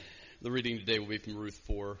The reading today will be from Ruth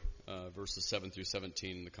 4, verses 7 through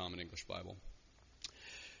 17 in the Common English Bible.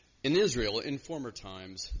 In Israel, in former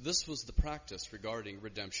times, this was the practice regarding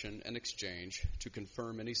redemption and exchange. To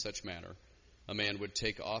confirm any such matter, a man would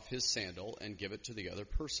take off his sandal and give it to the other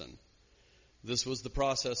person. This was the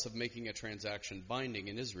process of making a transaction binding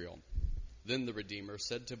in Israel. Then the Redeemer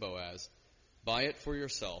said to Boaz, "Buy it for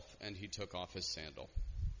yourself," and he took off his sandal.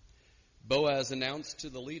 Boaz announced to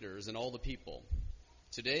the leaders and all the people,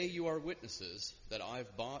 "Today you are witnesses that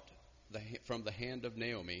I've bought from the hand of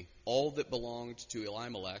Naomi all that belonged to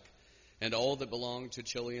Elimelech and all that belonged to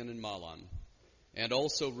Chilion and Mahlon, and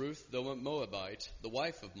also Ruth the Moabite, the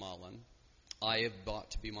wife of Mahlon, I have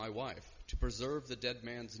bought to be my wife, to preserve the dead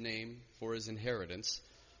man's name for his inheritance,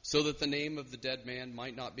 so that the name of the dead man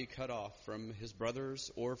might not be cut off from his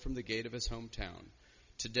brothers or from the gate of his hometown.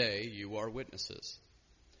 Today you are witnesses."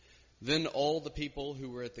 Then all the people who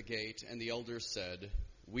were at the gate and the elders said,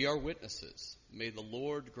 "We are witnesses. May the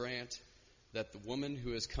Lord grant that the woman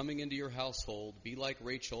who is coming into your household be like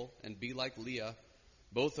Rachel and be like Leah,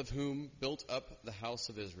 both of whom built up the house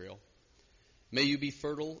of Israel. May you be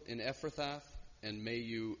fertile in Ephrathah, and may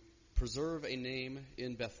you preserve a name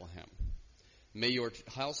in Bethlehem. May your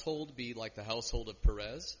household be like the household of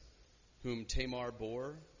Perez, whom Tamar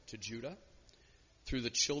bore to Judah, through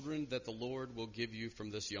the children that the Lord will give you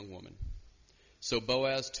from this young woman." So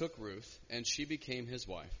Boaz took Ruth, and she became his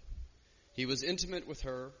wife. He was intimate with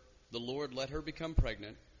her. The Lord let her become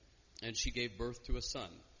pregnant, and she gave birth to a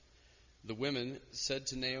son. The women said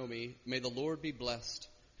to Naomi, "May the Lord be blessed,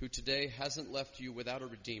 who today hasn't left you without a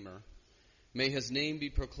redeemer. May his name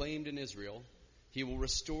be proclaimed in Israel. He will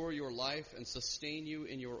restore your life and sustain you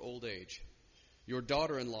in your old age. Your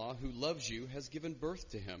daughter-in-law, who loves you, has given birth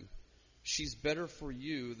to him. She's better for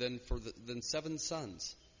you than 7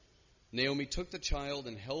 sons." Naomi took the child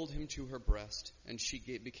and held him to her breast, and she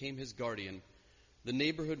became his guardian. The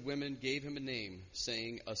neighborhood women gave him a name,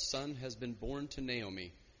 saying, "A son has been born to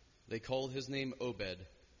Naomi." They called his name Obed.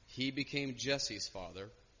 He became Jesse's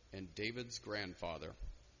father and David's grandfather.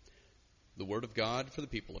 The word of God for the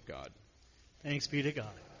people of God. Thanks be to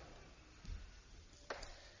God.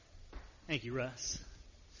 Thank you, Russ.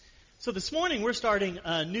 So this morning we're starting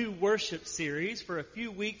a new worship series. For a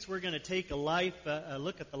few weeks we're going to take a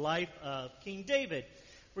look at the life of King David.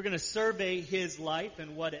 We're going to survey his life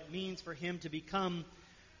and what it means for him to become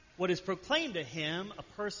what is proclaimed to him, a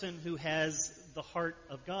person who has the heart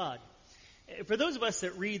of God. For those of us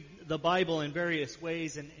that read the Bible in various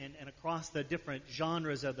ways and across the different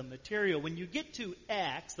genres of the material, when you get to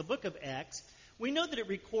Acts, the book of Acts, we know that it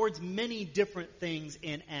records many different things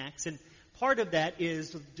in Acts, and part of that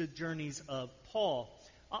is the journeys of Paul.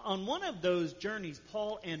 On one of those journeys,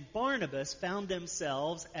 Paul and Barnabas found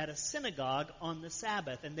themselves at a synagogue on the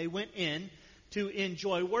Sabbath, and they went in to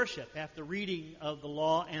enjoy worship. After reading of the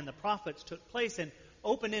law and the prophets took place, an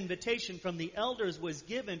open invitation from the elders was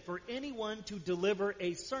given for anyone to deliver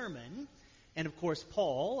a sermon. And of course,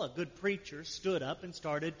 Paul, a good preacher, stood up and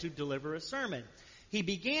started to deliver a sermon. He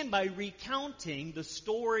began by recounting the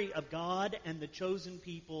story of God and the chosen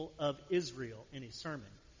people of Israel in his sermon.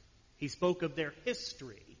 He spoke of their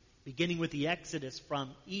history, beginning with the Exodus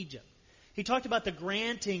from Egypt. He talked about the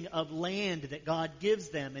granting of land that God gives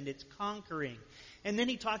them and its conquering. And then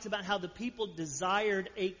he talks about how the people desired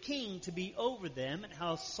a king to be over them and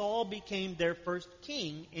how Saul became their first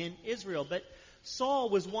king in Israel. But Saul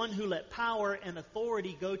was one who let power and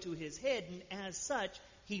authority go to his head, and as such,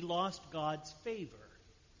 he lost God's favor.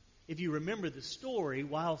 If you remember the story,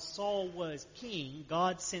 while Saul was king,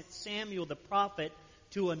 God sent Samuel the prophet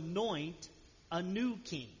to anoint a new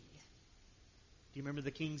king. Do you remember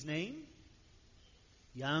the king's name?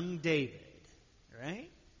 Young David, right?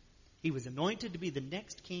 He was anointed to be the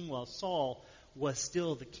next king while Saul was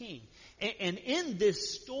still the king. And in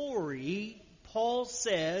this story, Paul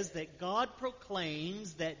says that God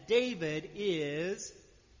proclaims that David is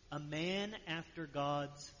a man after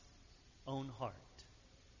God's own heart.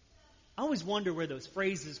 I always wonder where those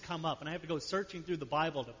phrases come up, and I have to go searching through the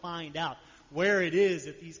Bible to find out where it is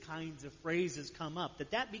that these kinds of phrases come up.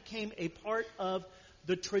 That became a part of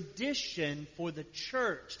the tradition for the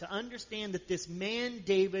church, to understand that this man,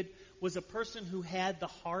 David, was a person who had the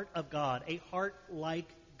heart of God, a heart like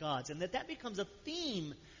God's, and that becomes a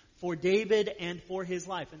theme for David and for his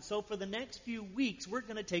life. And so for the next few weeks, we're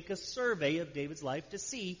going to take a survey of David's life to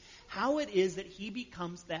see how it is that he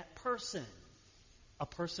becomes that person, a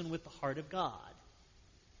person with the heart of God,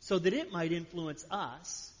 so that it might influence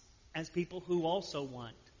us as people who also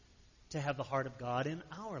want to have the heart of God in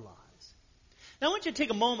our lives. Now I want you to take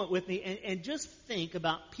a moment with me and just think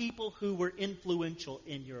about people who were influential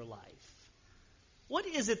in your life. What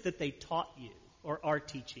is it that they taught you or are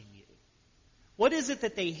teaching you? What is it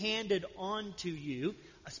that they handed on to you,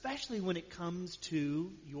 especially when it comes to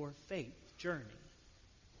your faith journey?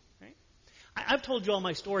 Right? I've told you all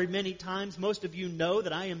my story many times. Most of you know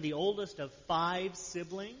that I am the oldest of 5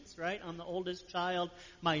 siblings, right? I'm the oldest child.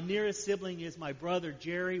 My nearest sibling is my brother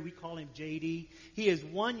Jerry. We call him JD. He is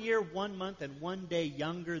 1 year, 1 month, and 1 day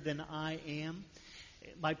younger than I am.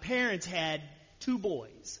 My parents had 2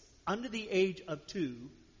 boys under the age of 2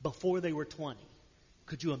 before they were 20.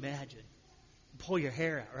 Could you imagine? Pull your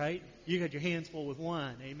hair out, right? You got your hands full with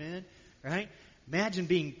one, amen? Right? Imagine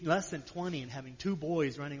being less than 20 and having 2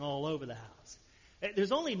 boys running all over the house.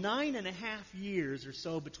 There's only 9.5 years or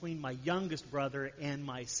so between my youngest brother and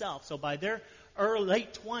myself. So by their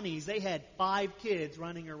late 20s, they had 5 kids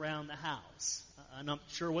running around the house. I'm not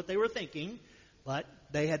sure what they were thinking, but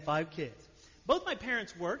they had 5 kids. Both my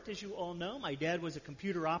parents worked, as you all know. My dad was a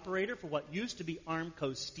computer operator for what used to be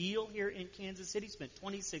Armco Steel here in Kansas City. Spent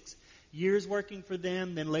 26 years working for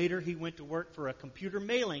them. Then later he went to work for a computer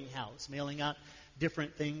mailing house, mailing out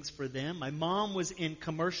different things for them. My mom was in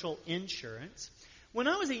commercial insurance. When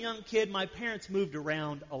I was a young kid, my parents moved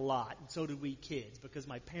around a lot, and so did we kids, because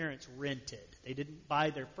my parents rented. They didn't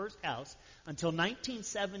buy their first house until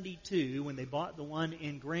 1972, when they bought the one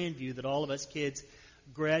in Grandview that all of us kids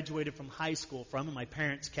graduated from high school from, and my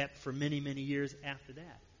parents kept for many, many years after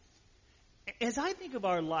that. As I think of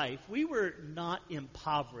our life, we were not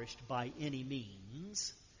impoverished by any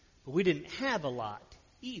means, but we didn't have a lot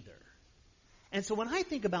either. And so when I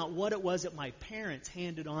think about what it was that my parents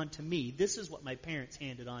handed on to me, this is what my parents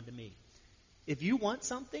handed on to me. If you want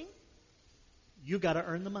something, you got to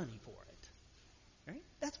earn the money for it. Right?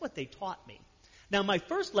 That's what they taught me. Now, my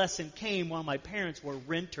first lesson came while my parents were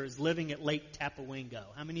renters living at Lake Tapawingo.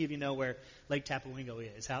 How many of you know where Lake Tapawingo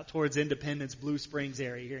is? Out towards Independence, Blue Springs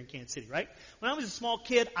area here in Kansas City, right? When I was a small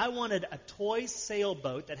kid, I wanted a toy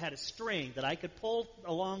sailboat that had a string that I could pull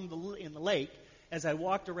along in the lake as I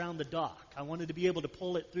walked around the dock. I wanted to be able to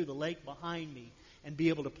pull it through the lake behind me and be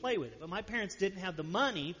able to play with it. But my parents didn't have the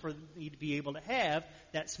money for me to be able to have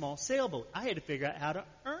that small sailboat. I had to figure out how to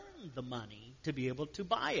earn the money to be able to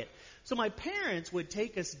buy it. So my parents would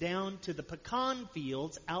take us down to the pecan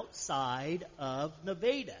fields outside of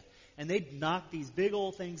Nevada. And they'd knock these big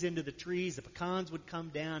old things into the trees. The pecans would come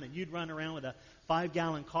down, and you'd run around with a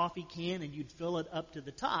 5-gallon coffee can, and you'd fill it up to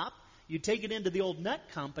the top. You'd take it into the old nut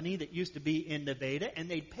company that used to be in Nevada, and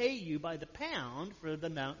they'd pay you by the pound for the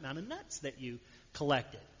amount of nuts that you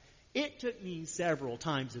collected. It took me several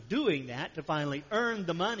times of doing that to finally earn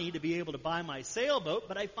the money to be able to buy my sailboat,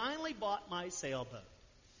 but I finally bought my sailboat.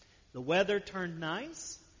 The weather turned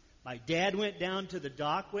nice. My dad went down to the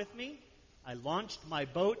dock with me. I launched my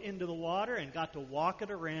boat into the water and got to walk it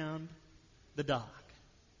around the dock.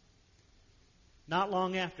 Not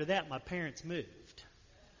long after that, my parents moved,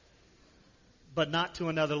 but not to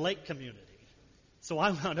another lake community. So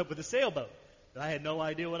I wound up with a sailboat that I had no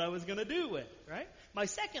idea what I was going to do with, right? My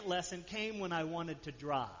second lesson came when I wanted to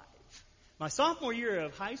drive. My sophomore year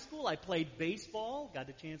of high school, I played baseball, got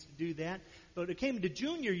a chance to do that. But when it came to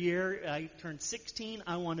junior year, I turned 16,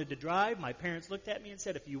 I wanted to drive. My parents looked at me and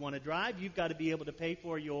said, if you want to drive, you've got to be able to pay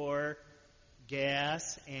for your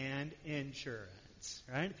gas and insurance,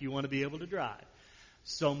 right? If you want to be able to drive.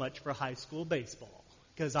 So much for high school baseball,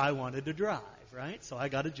 because I wanted to drive, right? So I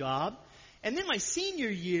got a job. And then my senior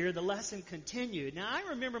year, the lesson continued. Now, I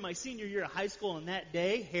remember my senior year of high school, and that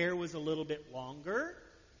day, hair was a little bit longer,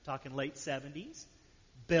 talking late 70s.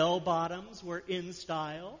 Bell bottoms were in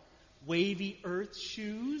style. Wavy earth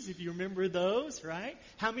shoes, if you remember those, right?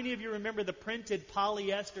 How many of you remember the printed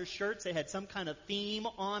polyester shirts? They had some kind of theme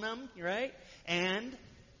on them, right? And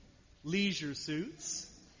leisure suits.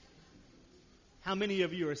 How many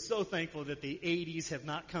of you are so thankful that the 80s have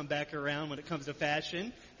not come back around when it comes to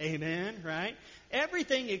fashion? Amen, right?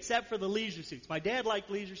 Everything except for the leisure suits. My dad liked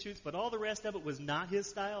leisure suits, but all the rest of it was not his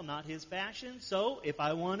style, not his fashion. So if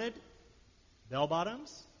I wanted bell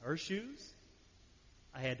bottoms or shoes,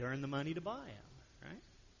 I had to earn the money to buy them, right?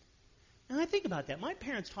 And I think about that. My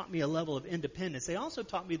parents taught me a level of independence. They also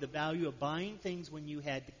taught me the value of buying things when you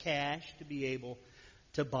had the cash to be able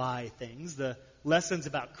to buy things. The lessons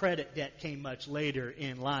about credit debt came much later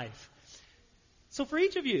in life. So for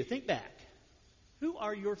each of you, think back. Who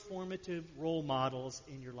are your formative role models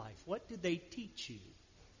in your life? What did they teach you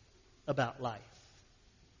about life?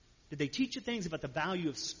 Did they teach you things about the value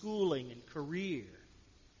of schooling and career?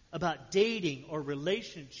 About dating or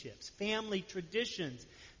relationships, family traditions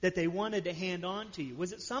that they wanted to hand on to you?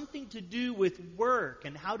 Was it something to do with work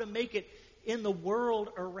and how to make it in the world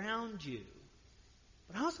around you?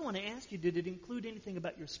 But I also want to ask you, did it include anything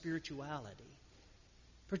about your spirituality?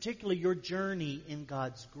 particularly your journey in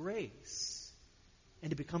God's grace, and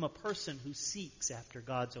to become a person who seeks after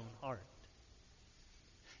God's own heart.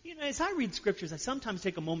 You know, as I read scriptures, I sometimes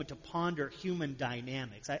take a moment to ponder human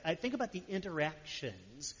dynamics. I think about the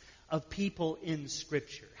interactions of people in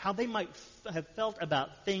Scripture, how they might have felt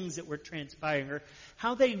about things that were transpiring, or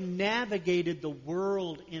how they navigated the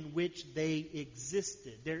world in which they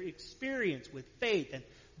existed, their experience with faith, and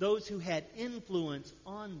those who had influence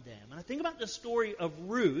on them. And I think about the story of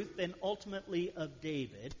Ruth and ultimately of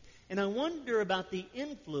David, and I wonder about the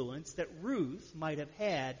influence that Ruth might have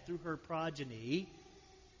had through her progeny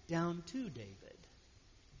down to David,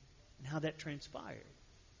 and how that transpired.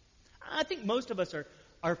 I think most of us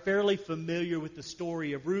are fairly familiar with the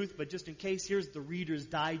story of Ruth, but just in case, here's the Reader's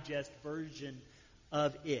Digest version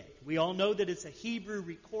of it. We all know that it's a Hebrew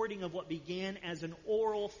recording of what began as an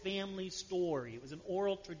oral family story. It was an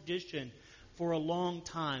oral tradition for a long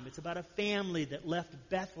time. It's about a family that left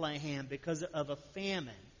Bethlehem because of a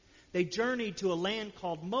famine. They journeyed to a land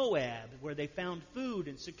called Moab, where they found food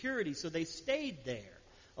and security, so they stayed there.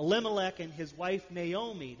 Elimelech and his wife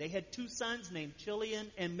Naomi, they had 2 sons named Chilion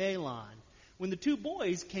and Mahlon. When the 2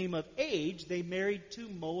 boys came of age, they married 2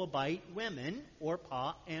 Moabite women,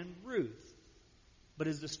 Orpah and Ruth. But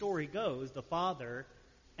as the story goes, the father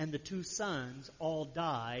and the 2 sons all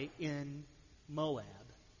die in Moab,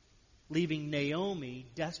 leaving Naomi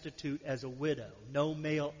destitute as a widow, no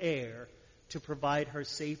male heir to provide her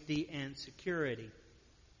safety and security.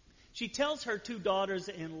 She tells her 2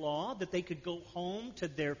 daughters-in-law that they could go home to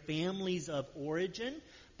their families of origin.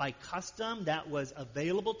 By custom, that was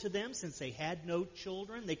available to them since they had no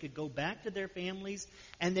children. They could go back to their families,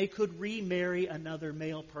 and they could remarry another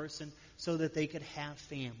male person so that they could have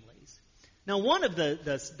families. Now, one of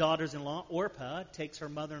the daughters-in-law, Orpah, takes her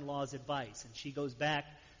mother-in-law's advice, and she goes back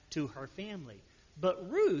to her family. But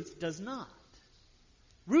Ruth does not.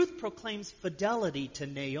 Ruth proclaims fidelity to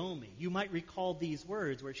Naomi. You might recall these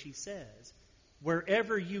words where she says,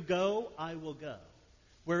 "Wherever you go, I will go.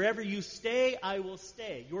 Wherever you stay, I will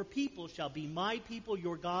stay. Your people shall be my people.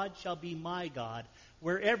 Your God shall be my God.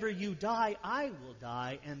 Wherever you die, I will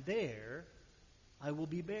die, and there I will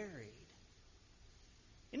be buried."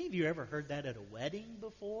 Any of you ever heard that at a wedding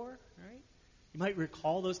before? Right? You might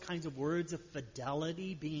recall those kinds of words of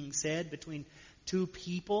fidelity being said between 2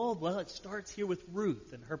 people. Well, it starts here with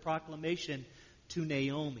Ruth and her proclamation to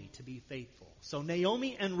Naomi to be faithful. So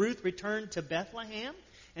Naomi and Ruth return to Bethlehem.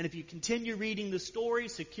 And if you continue reading the story,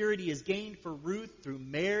 security is gained for Ruth through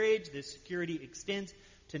marriage. This security extends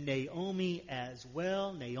to Naomi as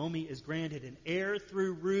well. Naomi is granted an heir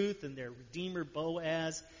through Ruth and their redeemer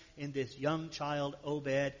Boaz and this young child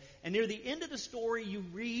Obed. And near the end of the story, you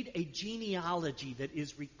read a genealogy that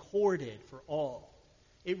is recorded for all.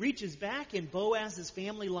 It reaches back in Boaz's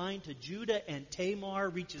family line to Judah and Tamar,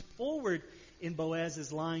 reaches forward in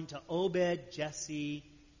Boaz's line to Obed, Jesse,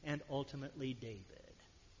 and ultimately David.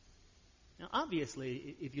 Now,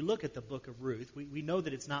 obviously, if you look at the book of Ruth, we know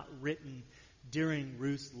that it's not written during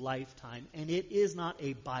Ruth's lifetime, and it is not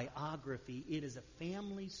a biography. It is a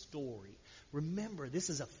family story. Remember,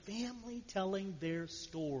 this is a family telling their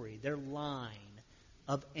story, their line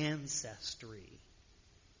of ancestry.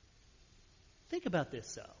 Think about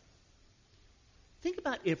this, though. Think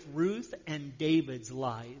about if Ruth and David's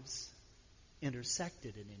lives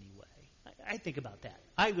intersected in any way. I think about that.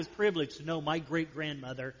 I was privileged to know my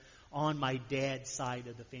great-grandmother on my dad's side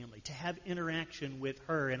of the family, to have interaction with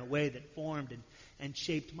her in a way that formed and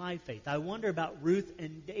shaped my faith. I wonder about Ruth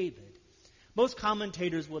and David. Most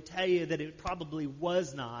commentators will tell you that it probably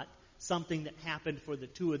was not something that happened for the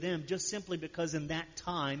 2 of them, just simply because in that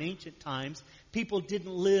time, ancient times, people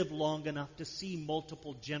didn't live long enough to see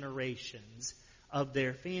multiple generations of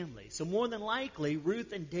their family. So more than likely,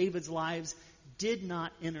 Ruth and David's lives did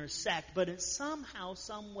not intersect, but in somehow,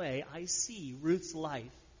 some way, I see Ruth's life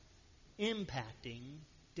impacting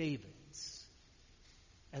David's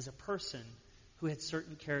as a person who had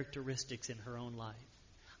certain characteristics in her own life.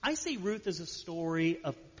 I see Ruth as a story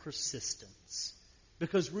of persistence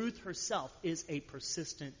because Ruth herself is a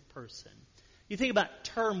persistent person. You think about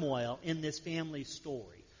turmoil in this family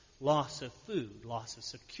story. Loss of food, loss of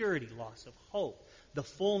security, loss of hope. The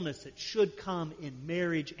fullness that should come in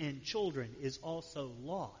marriage and children is also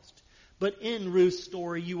lost. But in Ruth's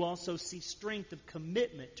story, you also see strength of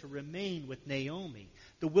commitment to remain with Naomi,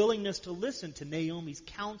 the willingness to listen to Naomi's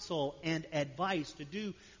counsel and advice, to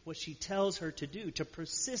do what she tells her to do, to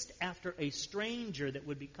persist after a stranger that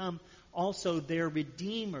would become also their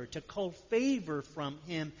redeemer, to call favor from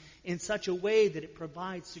him in such a way that it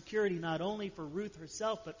provides security not only for Ruth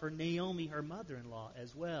herself, but for Naomi, her mother-in-law,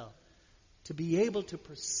 as well. to be able to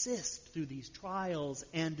persist through these trials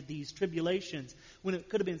and these tribulations, when it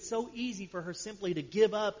could have been so easy for her simply to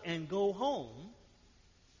give up and go home,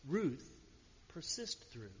 Ruth persisted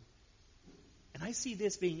through. And I see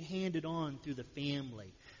this being handed on through the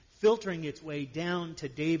family, filtering its way down to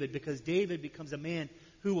David, because David becomes a man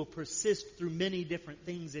who will persist through many different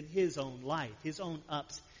things in his own life, his own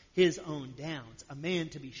ups, his own downs. A man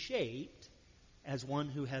to be shaped as one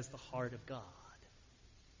who has the heart of God.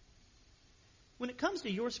 When it comes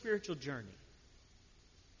to your spiritual journey,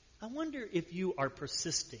 I wonder if you are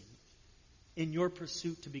persisting in your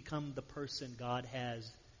pursuit to become the person God has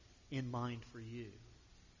in mind for you.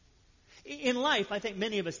 In life, I think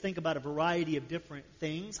many of us think about a variety of different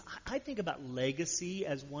things. I think about legacy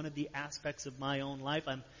as one of the aspects of my own life.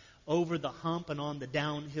 I'm over the hump and on the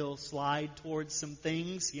downhill slide towards some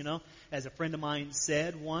things, As a friend of mine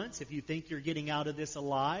said once, if you think you're getting out of this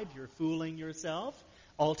alive, you're fooling yourself.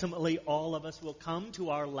 Ultimately, all of us will come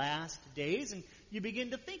to our last days, and you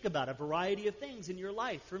begin to think about a variety of things in your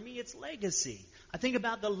life. For me, it's legacy. I think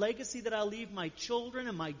about the legacy that I'll leave my children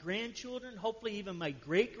and my grandchildren, hopefully even my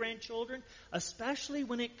great-grandchildren, especially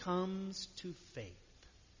when it comes to faith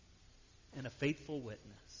and a faithful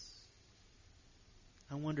witness.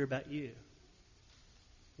 I wonder about you.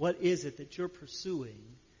 What is it that you're pursuing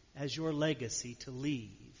as your legacy to leave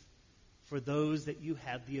for those that you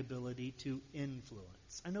have the ability to influence?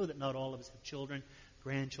 I know that not all of us have children,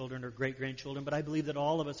 grandchildren, or great-grandchildren, but I believe that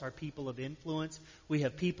all of us are people of influence. We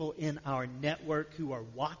have people in our network who are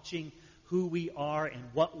watching who we are and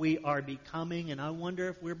what we are becoming, and I wonder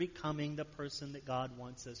if we're becoming the person that God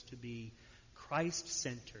wants us to be.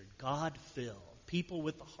 Christ-centered, God-filled, people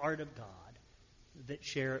with the heart of God that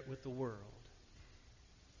share it with the world.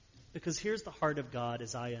 Because here's the heart of God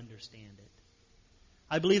as I understand it.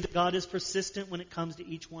 I believe that God is persistent when it comes to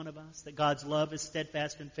each one of us, that God's love is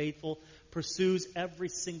steadfast and faithful, pursues every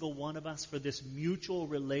single one of us for this mutual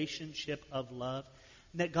relationship of love,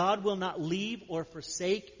 and that God will not leave or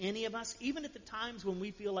forsake any of us, even at the times when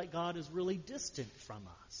we feel like God is really distant from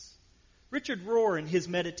us. Richard Rohr, in his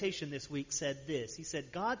meditation this week, said this. He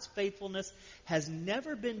said, God's faithfulness has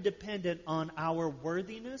never been dependent on our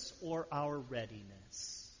worthiness or our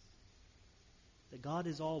readiness. That God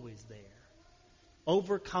is always there,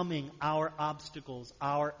 overcoming our obstacles,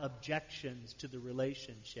 our objections to the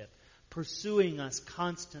relationship, pursuing us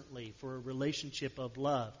constantly for a relationship of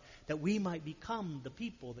love, that we might become the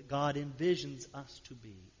people that God envisions us to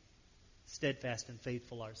be, steadfast and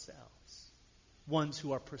faithful ourselves, ones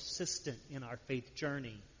who are persistent in our faith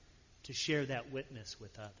journey to share that witness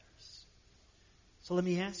with others. So let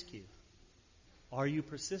me ask you, are you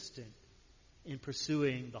persistent in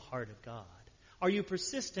pursuing the heart of God? Are you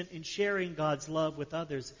persistent in sharing God's love with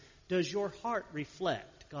others? Does your heart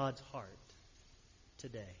reflect God's heart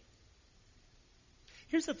today?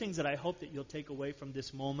 Here's the things that I hope that you'll take away from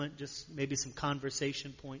this moment, just maybe some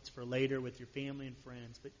conversation points for later with your family and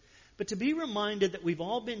friends. But to be reminded that we've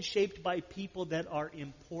all been shaped by people that are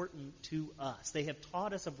important to us. They have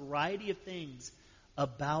taught us a variety of things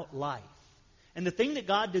about life. And the thing that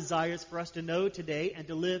God desires for us to know today and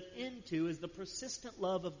to live into is the persistent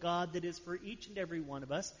love of God that is for each and every one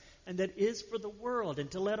of us and that is for the world. And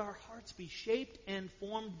to let our hearts be shaped and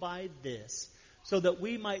formed by this so that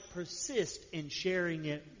we might persist in sharing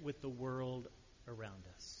it with the world around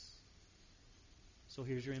us. So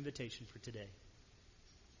here's your invitation for today.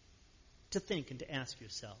 To think and to ask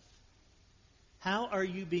yourself, how are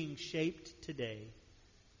you being shaped today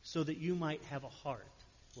so that you might have a heart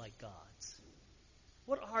like God's?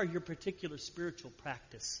 What are your particular spiritual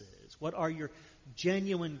practices? What are your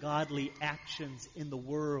genuine godly actions in the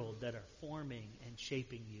world that are forming and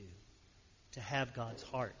shaping you to have God's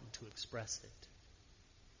heart and to express it?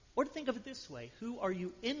 Or to think of it this way, who are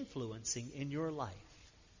you influencing in your life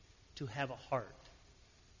to have a heart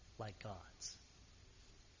like God's?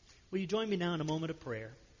 Will you join me now in a moment of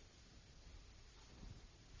prayer?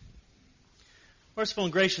 Merciful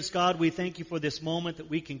and gracious God, we thank you for this moment that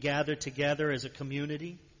we can gather together as a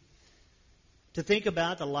community to think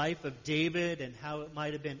about the life of David and how it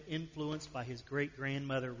might have been influenced by his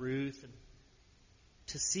great-grandmother Ruth, and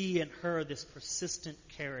to see in her this persistent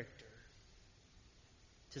character,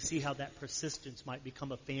 to see how that persistence might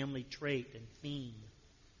become a family trait and theme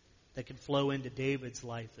that can flow into David's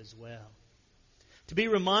life as well. To be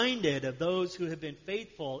reminded of those who have been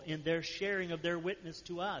faithful in their sharing of their witness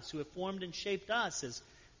to us, who have formed and shaped us as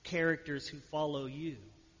characters who follow you.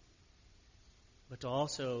 But to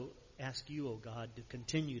also ask you, O God, to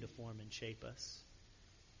continue to form and shape us.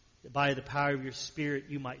 That by the power of your Spirit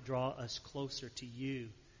you might draw us closer to you.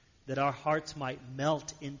 That our hearts might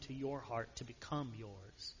melt into your heart to become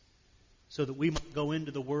yours. so that we might go into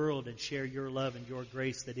the world and share your love and your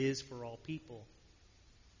grace that is for all people.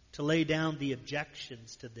 To lay down the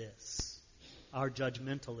objections to this, our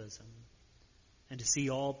judgmentalism, and to see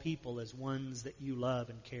all people as ones that you love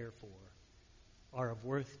and care for, are of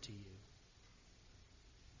worth to you.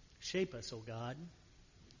 Shape us, O God,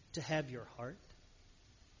 to have your heart,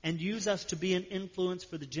 and use us to be an influence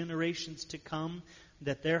for the generations to come,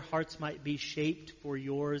 that their hearts might be shaped for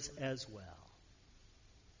yours as well.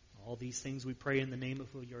 All these things we pray in the name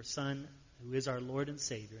of your Son, who is our Lord and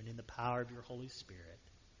Savior, and in the power of your Holy Spirit.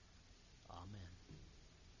 Amen.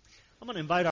 I'm going to invite